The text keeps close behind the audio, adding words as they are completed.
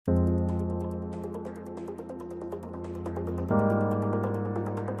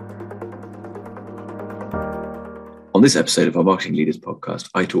On this episode of our Marketing Leaders podcast,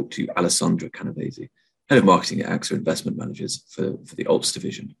 I talked to Alessandra Canavesi, Head of Marketing at AXA Investment Managers for the Alts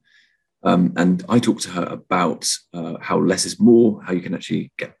division. And I talked to her about how less is more, how you can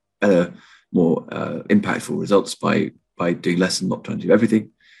actually get better, more impactful results by doing less and not trying to do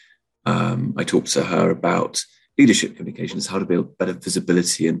everything. I talked to her about leadership communications, how to build better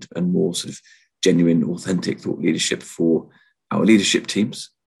visibility and more sort of genuine, authentic thought leadership for our leadership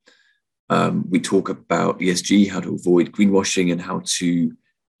teams. We talk about ESG, how to avoid greenwashing and how to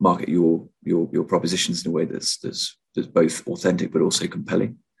market your propositions in a way that's both authentic but also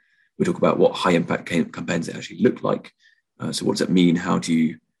compelling. We talk about what high impact campaigns actually look like. So what does that mean? How do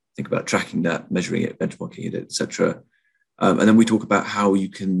you think about tracking that, measuring it, benchmarking it, etc. And then we talk about how you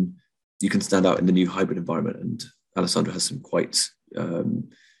can stand out in the new hybrid environment. And Alessandra has some quite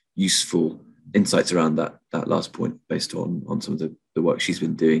useful insights around that last point based on some of the work she's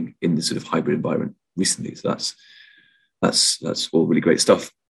been doing in the sort of hybrid environment recently. So that's all really great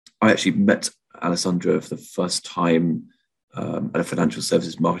stuff. I actually met Alessandra for the first time at a financial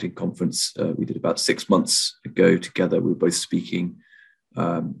services marketing conference we did about 6 months ago together. We were both speaking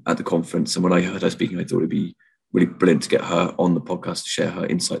at the conference. And when I heard her speaking, I thought it'd be really brilliant to get her on the podcast to share her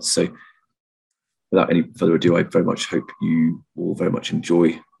insights. So without any further ado, I very much hope you all very much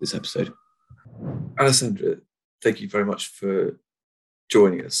enjoy this episode. Alessandra, thank you very much for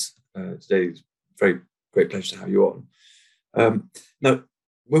joining us today. It's a very great pleasure to have you on. Now,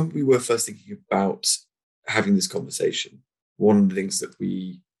 when we were first thinking about having this conversation, one of the things that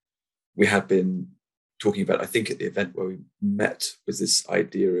we had been talking about, I think at the event where we met, was this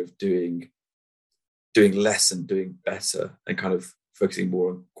idea of doing less and doing better and kind of focusing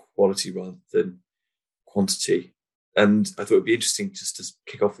more on quality rather than quantity. And I thought it'd be interesting just to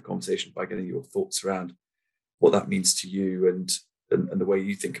kick off the conversation by getting your thoughts around what that means to you and the way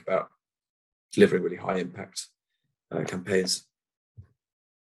you think about delivering really high impact campaigns.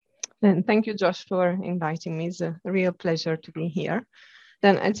 And thank you, Josh, for inviting me. It's a real pleasure to be here.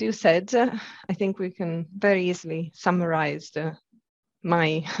 Then, as you said, I think we can very easily summarize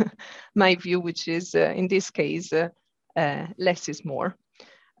my view, which is, in this case, less is more.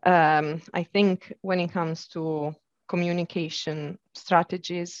 I think when it comes to communication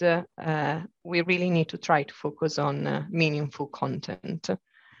strategies, we really need to try to focus on meaningful content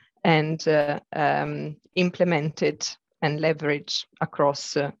and implement it and leverage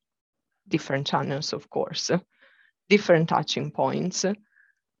across different channels, of course, different touching points.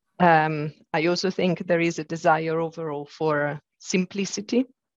 I also think there is a desire overall for simplicity.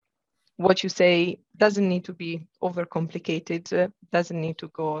 What you say doesn't need to be overcomplicated, doesn't need to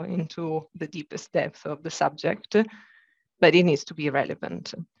go into the deepest depth of the subject, but it needs to be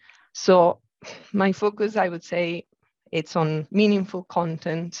relevant. So my focus, I would say, it's on meaningful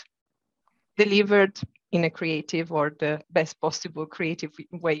content delivered in a creative or the best possible creative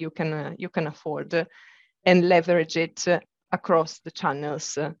way you can afford, and leverage it across the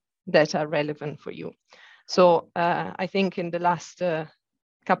channels that are relevant for you. So I think in the last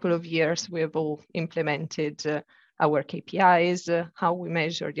couple of years, we have all implemented our KPIs, how we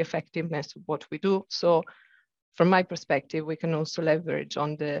measure the effectiveness of what we do. So from my perspective, we can also leverage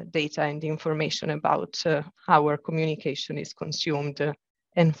on the data and the information about how our communication is consumed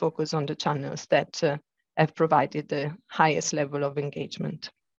and focus on the channels that have provided the highest level of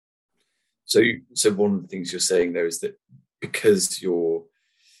engagement. So one of the things you're saying there is that because you're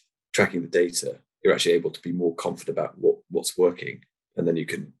tracking the data, you're actually able to be more confident about what's working, and then you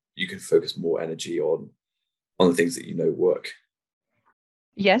can focus more energy on the things that you know work.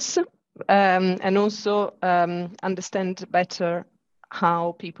 Yes, and also understand better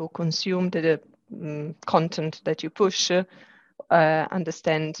how people consume the content that you push,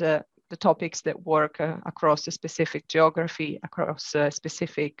 understand the topics that work across a specific geography, across a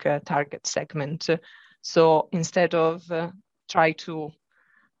specific target segment. So instead of try to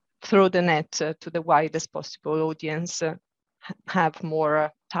throw the net to the widest possible audience, have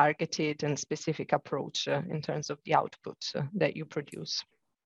more targeted and specific approach in terms of the output that you produce.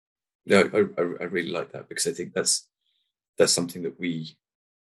 No, I really like that, because I think that's something that we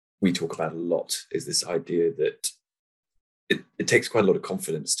talk about a lot, is this idea that it takes quite a lot of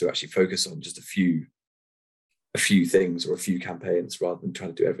confidence to actually focus on just a few things or a few campaigns rather than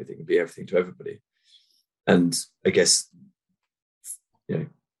trying to do everything and be everything to everybody. And I guess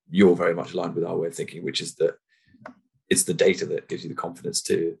you're very much aligned with our way of thinking, which is that it's the data that gives you the confidence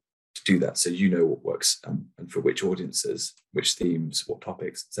to do that. So you know what works and for which audiences, which themes, what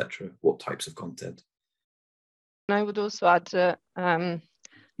topics, etc., what types of content. And I would also add,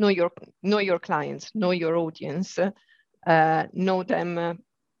 know your clients, know your audience, know them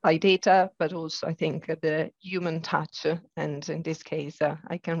by data, but also I think the human touch. And in this case,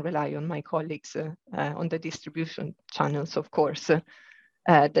 I can rely on my colleagues on the distribution channels, of course,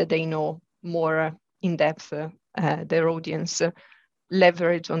 that they know more in depth their audience,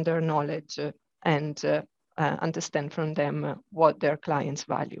 leverage on their knowledge, and understand from them what their clients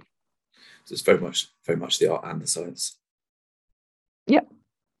value. So it's very much the art and the science. Yeah.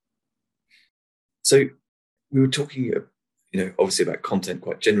 So we were talking, obviously about content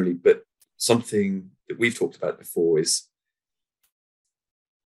quite generally, but something that we've talked about before is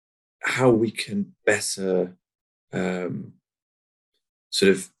how we can better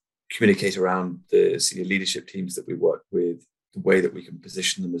sort of communicate around the senior leadership teams that we work with, the way that we can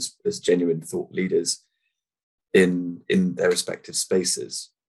position them as genuine thought leaders in their respective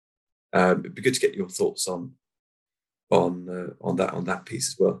spaces. It'd be good to get your thoughts on that piece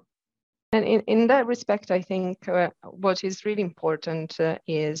as well. And in that respect, I think what is really important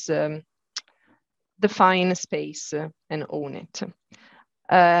is define a space and own it.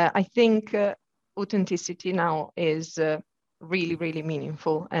 I think authenticity now is really, really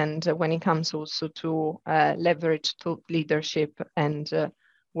meaningful. And when it comes also to leverage thought leadership and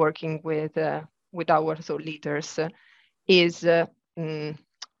working with our thought leaders is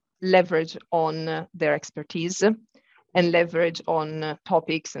leverage on their expertise and leverage on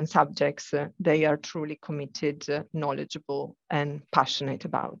topics and subjects they are truly committed, knowledgeable, and passionate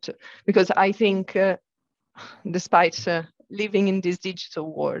about. Because I think despite living in this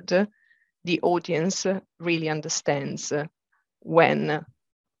digital world, the audience really understands when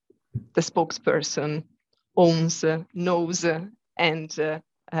the spokesperson owns, knows, and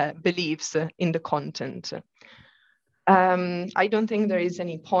believes in the content. I don't think there is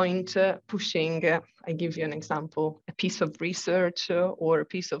any point pushing, I give you an example, a piece of research or a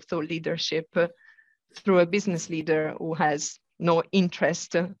piece of thought leadership through a business leader who has no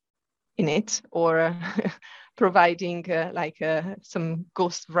interest in it, or providing some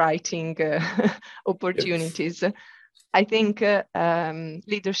ghostwriting opportunities. I think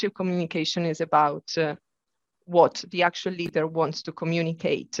leadership communication is about what the actual leader wants to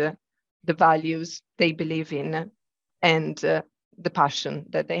communicate, the values they believe in, and the passion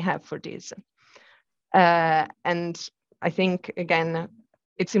that they have for this. And I think, again,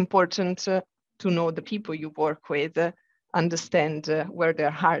 it's important to know the people you work with, understand where their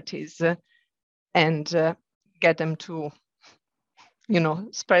heart is, and get them to,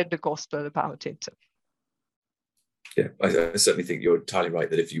 spread the gospel about it. Yeah, I certainly think you're entirely right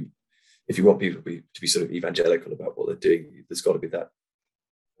that if you want people to be sort of evangelical about what they're doing, there's got to be that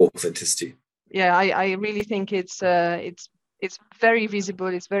authenticity. Yeah, I really think it's very visible,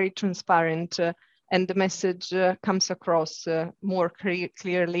 it's very transparent, and the message comes across more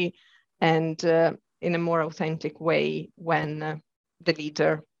clearly and in a more authentic way when the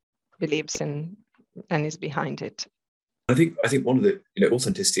leader believes and is behind it. I think one of the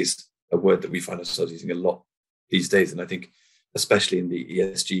authenticity is a word that we find ourselves using a lot these days, and I think especially in the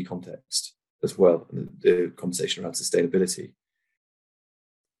ESG context as well, and the conversation around sustainability.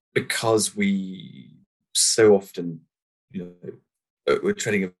 Because we so often, we're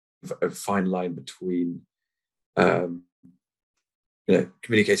treading a fine line between, communicating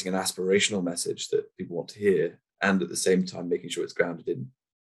an aspirational message that people want to hear, and at the same time making sure it's grounded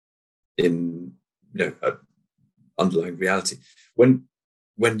in underlying reality.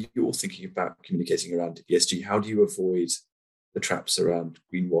 When you're thinking about communicating around ESG, how do you avoid the traps around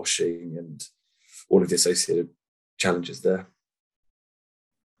greenwashing and all of the associated challenges there?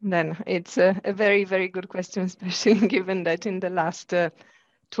 Then it's a very, very good question, especially given that in the last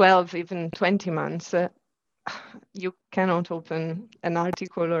 12, even 20 months, you cannot open an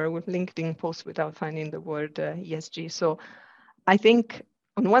article or a LinkedIn post without finding the word ESG. So I think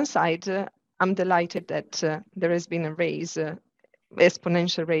on one side, I'm delighted that there has been a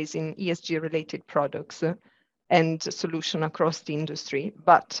exponential raise in ESG-related products and solution across the industry.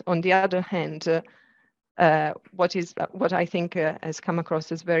 But on the other hand, what I think has come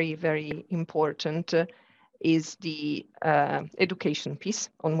across as very, very important is the education piece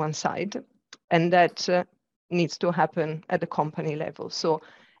on one side, and that needs to happen at the company level. So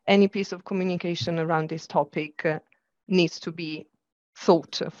any piece of communication around this topic needs to be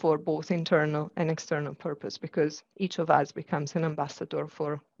thought for both internal and external purpose, because each of us becomes an ambassador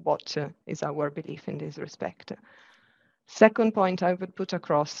for what is our belief in this respect. Second point I would put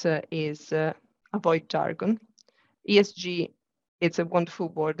across is avoid jargon. ESG, it's a wonderful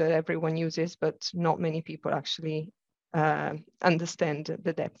word that everyone uses, but not many people actually understand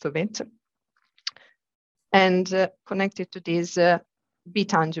the depth of it. And connected to this, be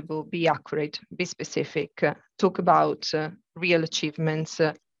tangible, be accurate, be specific, talk about real achievements,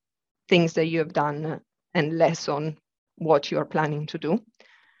 things that you have done and less on what you are planning to do.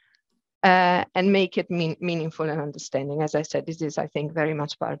 And make it meaningful and understanding. As I said, this is, I think, very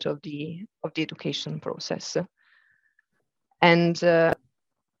much part of the education process. And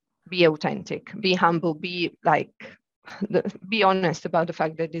be authentic, be humble, be honest about the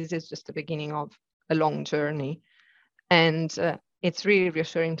fact that this is just the beginning of a long journey. And it's really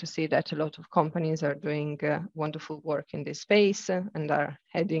reassuring to see that a lot of companies are doing wonderful work in this space and are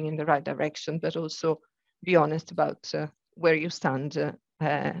heading in the right direction, but also be honest about where you stand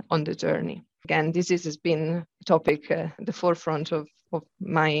on the journey. Again, this has been a topic at the forefront of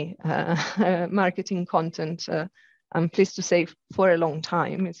my marketing content, I'm pleased to say, for a long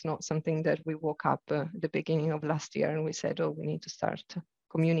time. It's not something that we woke up at the beginning of last year and we said, oh, we need to start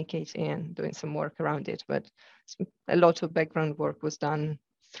communicating and doing some work around it. But a lot of background work was done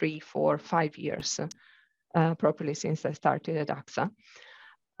 3, 4, 5 years properly since I started at AXA.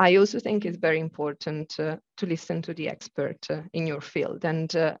 I also think it's very important to listen to the expert in your field. And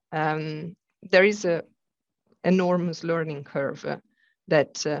there is an enormous learning curve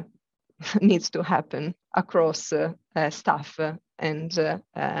that needs to happen across staff and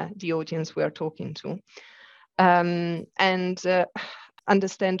the audience we are talking to. And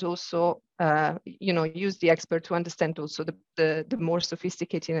understand also, use the expert to understand also the more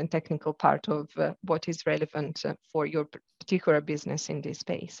sophisticated and technical part of what is relevant for your particular business in this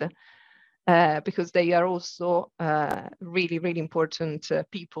space. Because they are also really, really important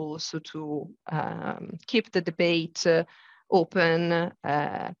people so to keep the debate open,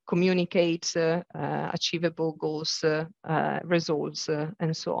 communicate achievable goals, results,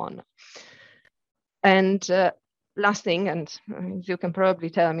 and so on. And last thing, and you can probably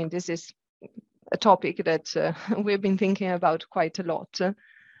tell, I mean, this is a topic that we've been thinking about quite a lot.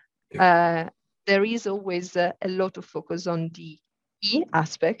 There is always a lot of focus on the E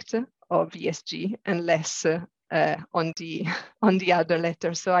aspect of ESG and less on the other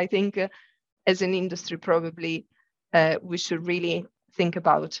letters. So I think as an industry, probably we should really think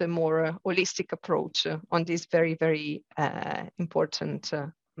about a more holistic approach on this very, very important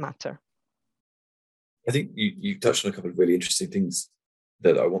matter. I think you touched on a couple of really interesting things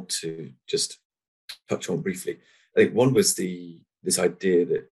that I want to just touch on briefly. I think one was this idea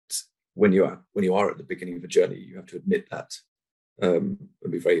that when you are at the beginning of a journey, you have to admit that and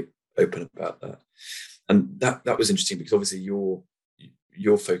be very open about that. And that was interesting because obviously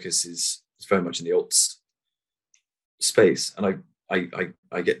your focus is very much in the alts space, and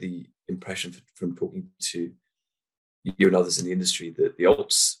I get the impression from talking to you and others in the industry that the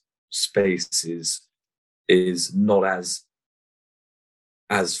alts space is not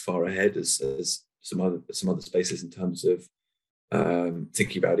as far ahead as some other spaces in terms of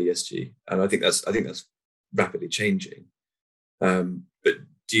thinking about ESG, and I think that's rapidly changing. But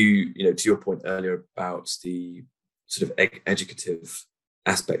do you, to your point earlier about the sort of educative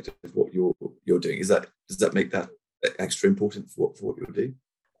aspect of what you're doing, does that make that extra important for what you're doing?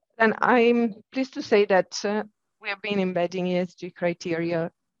 And I'm pleased to say that we have been embedding ESG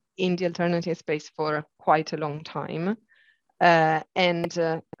criteria in the alternative space for quite a long time.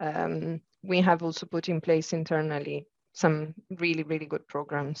 And we have also put in place internally some really, really good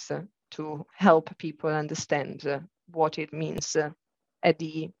programs to help people understand what it means at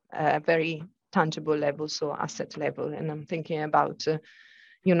the very tangible level, so asset level. And I'm thinking about,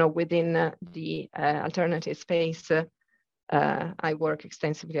 within the alternative space, I work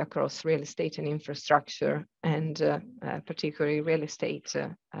extensively across real estate and infrastructure, and particularly real estate,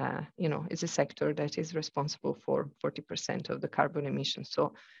 is a sector that is responsible for 40% of the carbon emissions.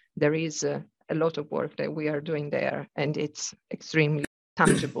 So there is a lot of work that we are doing there, and it's extremely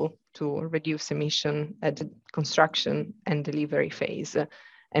tangible to reduce emission at the construction and delivery phase,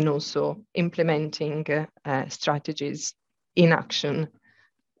 and also implementing strategies in action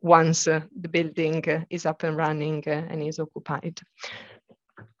once the building is up and running and is occupied.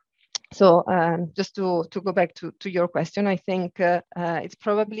 So just to go back to your question, I think it's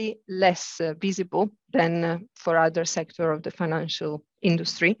probably less visible than for other sector of the financial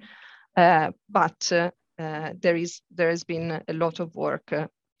industry, but there has been a lot of work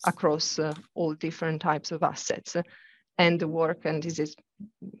across all different types of assets. And the work, and this is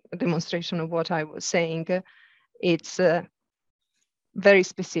a demonstration of what I was saying, it's very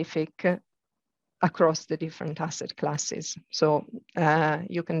specific across the different asset classes. So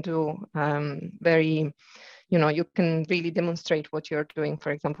you can do you can really demonstrate what you're doing,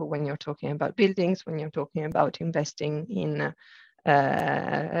 for example, when you're talking about buildings, when you're talking about investing in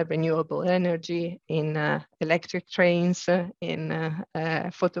renewable energy, in electric trains, in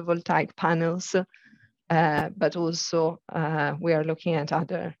photovoltaic panels, but also we are looking at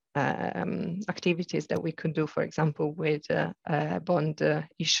other activities that we could do, for example, with bond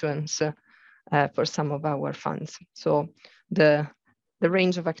issuance for some of our funds. So the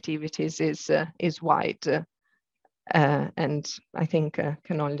range of activities is wide, and I think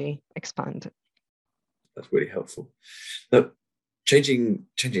can only expand. That's really helpful. Now, changing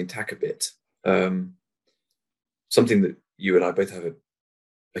tack a bit, something that you and I both have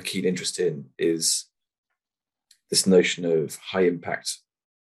a keen interest in is this notion of high impact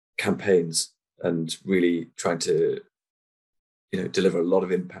campaigns and really trying to, deliver a lot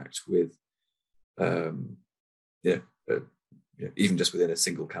of impact with, even just within a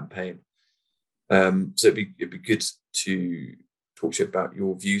single campaign. So it'd be good to talk to you about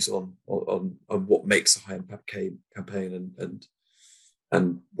your views on what makes a high impact campaign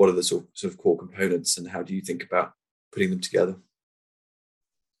and what are the sort of core components, and how do you think about putting them together?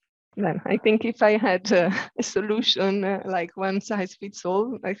 Then I think if I had a solution like one size fits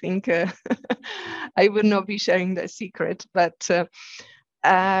all, I think I would not be sharing that secret. But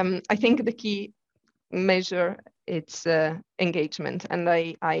I think the key measure it's engagement, and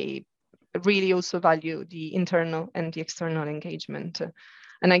I really also value the internal and the external engagement.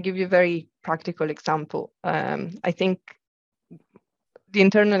 And I give you a very practical example. I think the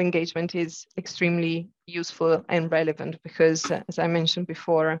internal engagement is extremely useful and relevant because, as I mentioned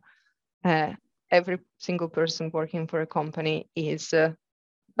before, every single person working for a company is,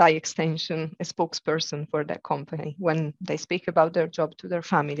 by extension, a spokesperson for that company when they speak about their job to their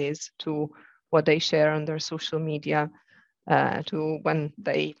families, to what they share on their social media, to when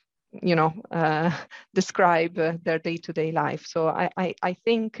they, describe their day-to-day life. So I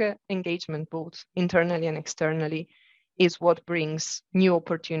think engagement, both internally and externally, is what brings new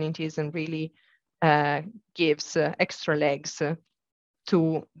opportunities and really gives extra legs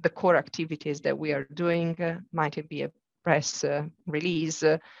to the core activities that we are doing. Might it be a press release,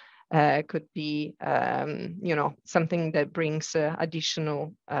 could be something that brings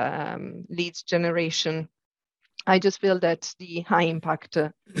additional leads generation. I just feel that the high impact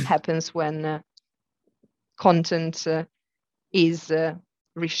happens when content is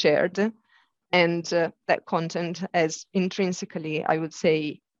reshared, and that content has intrinsically, I would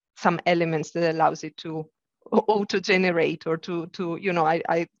say, some elements that allows it to auto-generate or to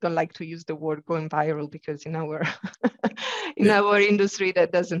I don't like to use the word going viral because in our our industry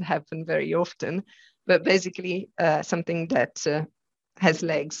that doesn't happen very often, but basically something that has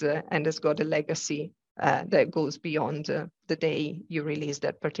legs and has got a legacy that goes beyond the day you release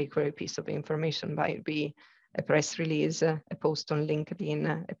that particular piece of information, might it be a press release, a post on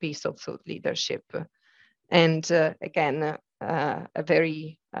LinkedIn, a piece of thought leadership. And again, a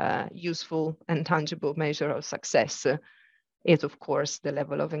very useful and tangible measure of success is, of course, the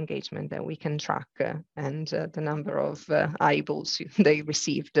level of engagement that we can track and the number of eyeballs they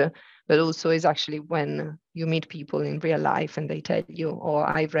received. But also is actually when you meet people in real life and they tell you, oh,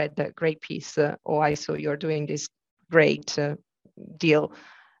 I read that great piece, or I saw you're doing this great deal.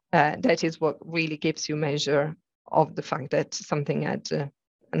 That is what really gives you measure of the fact that something had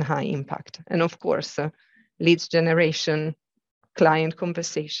a high impact. And of course, leads generation, client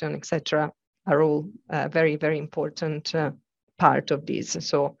conversation, etc., are all very, very important part of this.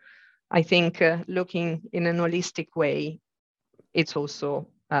 So I think looking in an holistic way, it's also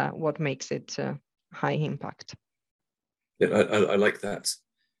what makes it high impact. Yeah, I like that.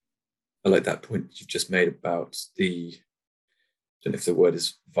 I like that point you've just made about the, I don't know if the word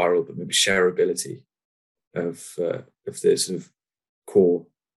is viral, but maybe shareability of the sort of core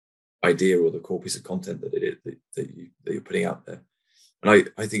idea or the core piece of content that you're putting out there.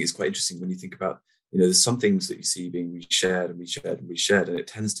 And I think it's quite interesting when you think about, there's some things that you see being reshared, and it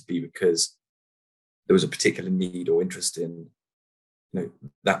tends to be because there was a particular need or interest in,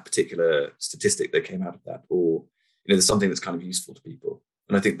 that particular statistic that came out of that, or there's something that's kind of useful to people.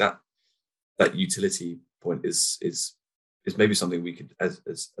 And I think that utility point is maybe something we could, as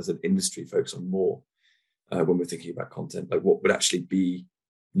an industry, focus on more when we're thinking about content, like what would actually be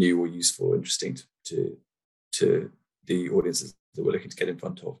new or useful or interesting to the audiences that we're looking to get in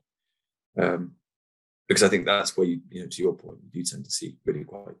front of. Because I think that's where to your point, you tend to see really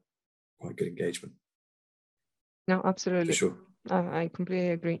quite good engagement. No, absolutely. For sure. I completely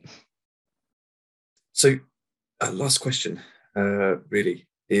agree. So last question really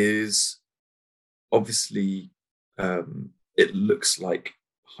is, obviously it looks like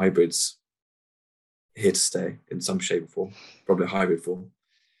hybrids here to stay in some shape or form, probably a hybrid form.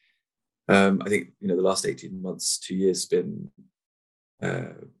 I think the last 18 months, 2 years has been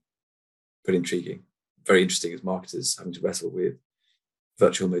pretty intriguing, very interesting as marketers having to wrestle with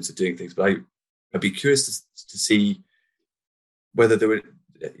virtual modes of doing things. But I'd be curious to see whether there were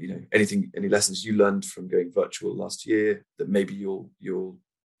any lessons you learned from going virtual last year that maybe you'll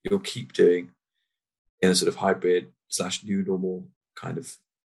keep doing in a sort of hybrid / new normal kind of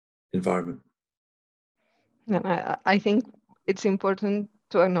environment? I think it's important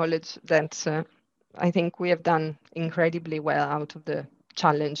to acknowledge that I think we have done incredibly well out of the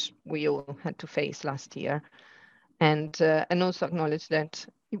challenge we all had to face last year, and also acknowledge that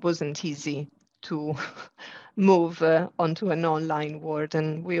it wasn't easy to move onto an online world,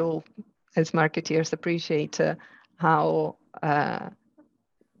 and we all, as marketeers, appreciate how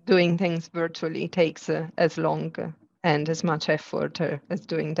doing things virtually takes as long and as much effort as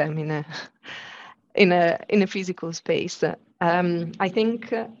doing them in a in a physical space. I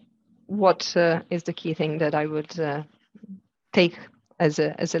think what is the key thing that I would take as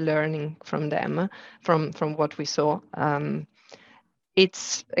a learning from them, from what we saw.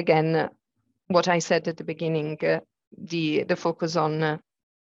 It's again what I said at the beginning, the focus on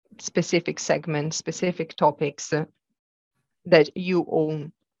specific segments, specific topics that you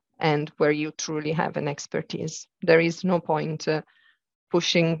own and where you truly have an expertise. There is no point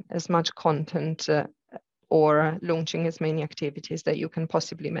pushing as much content or launching as many activities that you can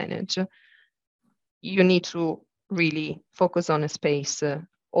possibly manage. You need to really focus on a space,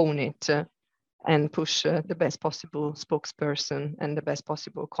 own it, and push the best possible spokesperson and the best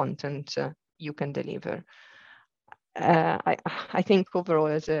possible content you can deliver. I think overall,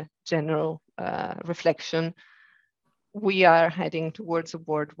 as a general reflection, we are heading towards a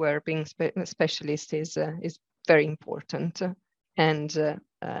world where being a specialist is very important. And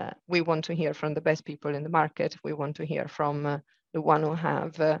we want to hear from the best people in the market. We want to hear from the one who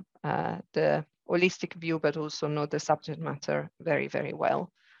have the holistic view, but also know the subject matter very, very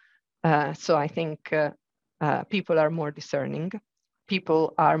well. So I think people are more discerning.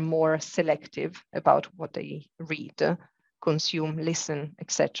 People are more selective about what they read, consume, listen,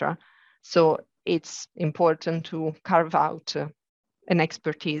 etc. So it's important to carve out an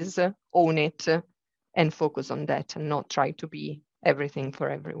expertise, own it, and focus on that, and not try to be everything for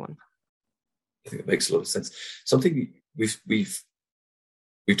everyone. I think it makes a lot of sense. Something we've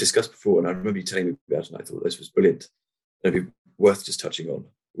discussed before, and I remember you telling me about it, and I thought this was brilliant, and it'd be worth just touching on,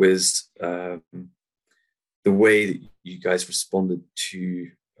 was the way that you guys responded to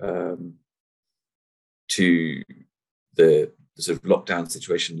the sort of lockdown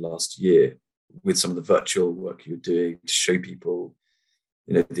situation last year, with some of the virtual work you're doing to show people,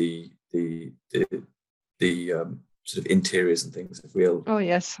 the sort of interiors and things of real. Oh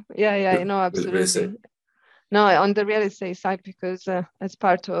yes, yeah, no, absolutely. No, on the real estate side, because as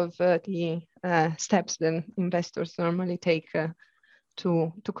part of the steps that investors normally take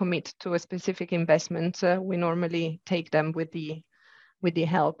to commit to a specific investment, we normally take them with the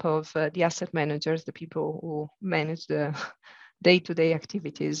help of the asset managers, the people who manage the day-to-day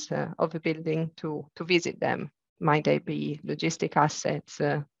activities of a building, to visit them. Might they be logistic assets,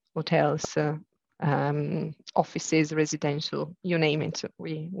 hotels, offices, residential, you name it.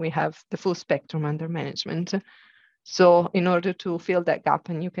 We have the full spectrum under management. So in order to fill that gap,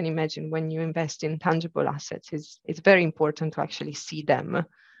 and you can imagine when you invest in tangible assets, it's very important to actually see them.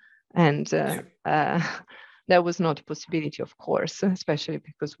 And there was not a possibility, of course, especially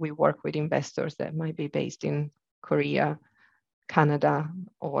because we work with investors that might be based in Korea, Canada,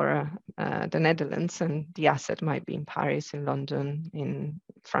 or the Netherlands, and the asset might be in Paris, in London, in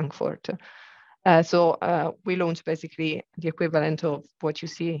Frankfurt. So we launched basically the equivalent of what you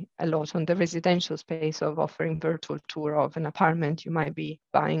see a lot on the residential space, of offering virtual tour of an apartment you might be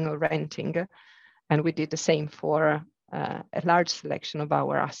buying or renting. And we did the same for a large selection of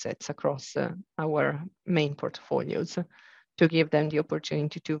our assets across our main portfolios, to give them the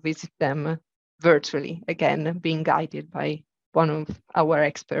opportunity to visit them virtually, again, being guided by one of our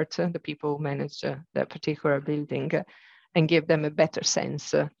experts, the people who manage that particular building, and give them a better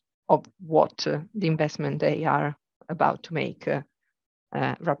sense of what the investment they are about to make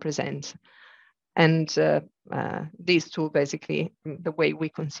represents. And these two, basically, the way we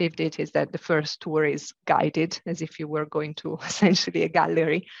conceived it is that the first tour is guided, as if you were going to essentially a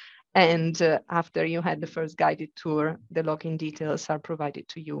gallery. And after you had the first guided tour, the login details are provided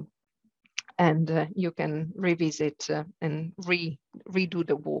to you. And you can revisit and redo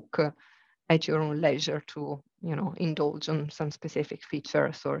the walk at your own leisure to, indulge on some specific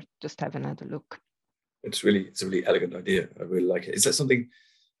features or just have another look. It's a really elegant idea. I really like it. Is that something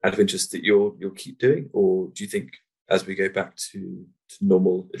out of interest that you'll keep doing, or do you think as we go back to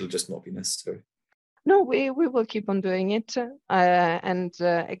normal, it'll just not be necessary? No, we will keep on doing it. And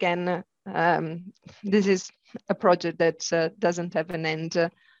again, this is a project that doesn't have an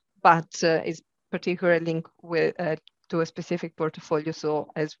end, but is particularly linked to a specific portfolio.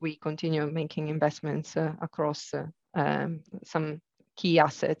 So as we continue making investments across some key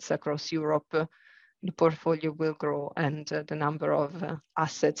assets across Europe, the portfolio will grow, and the number of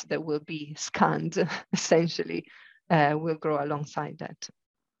assets that will be scanned essentially will grow alongside that.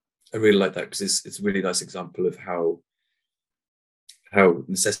 I really like that, because it's a really nice example of how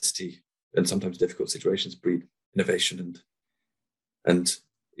necessity and sometimes difficult situations breed innovation and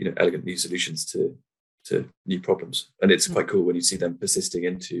elegant new solutions to new problems. And it's quite cool when you see them persisting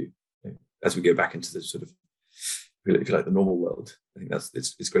into, as we go back into the sort of, if you like, the normal world. I think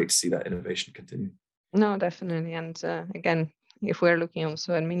it's great to see that innovation continue. No, definitely. And again, if we're looking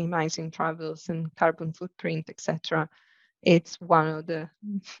also at minimizing travels and carbon footprint, etc., it's one of the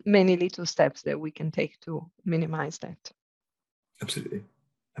many little steps that we can take to minimize that. Absolutely.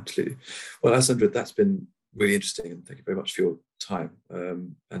 Well, Alessandra, that's been really interesting, and thank you very much for your time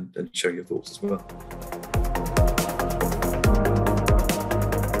and sharing your thoughts as well.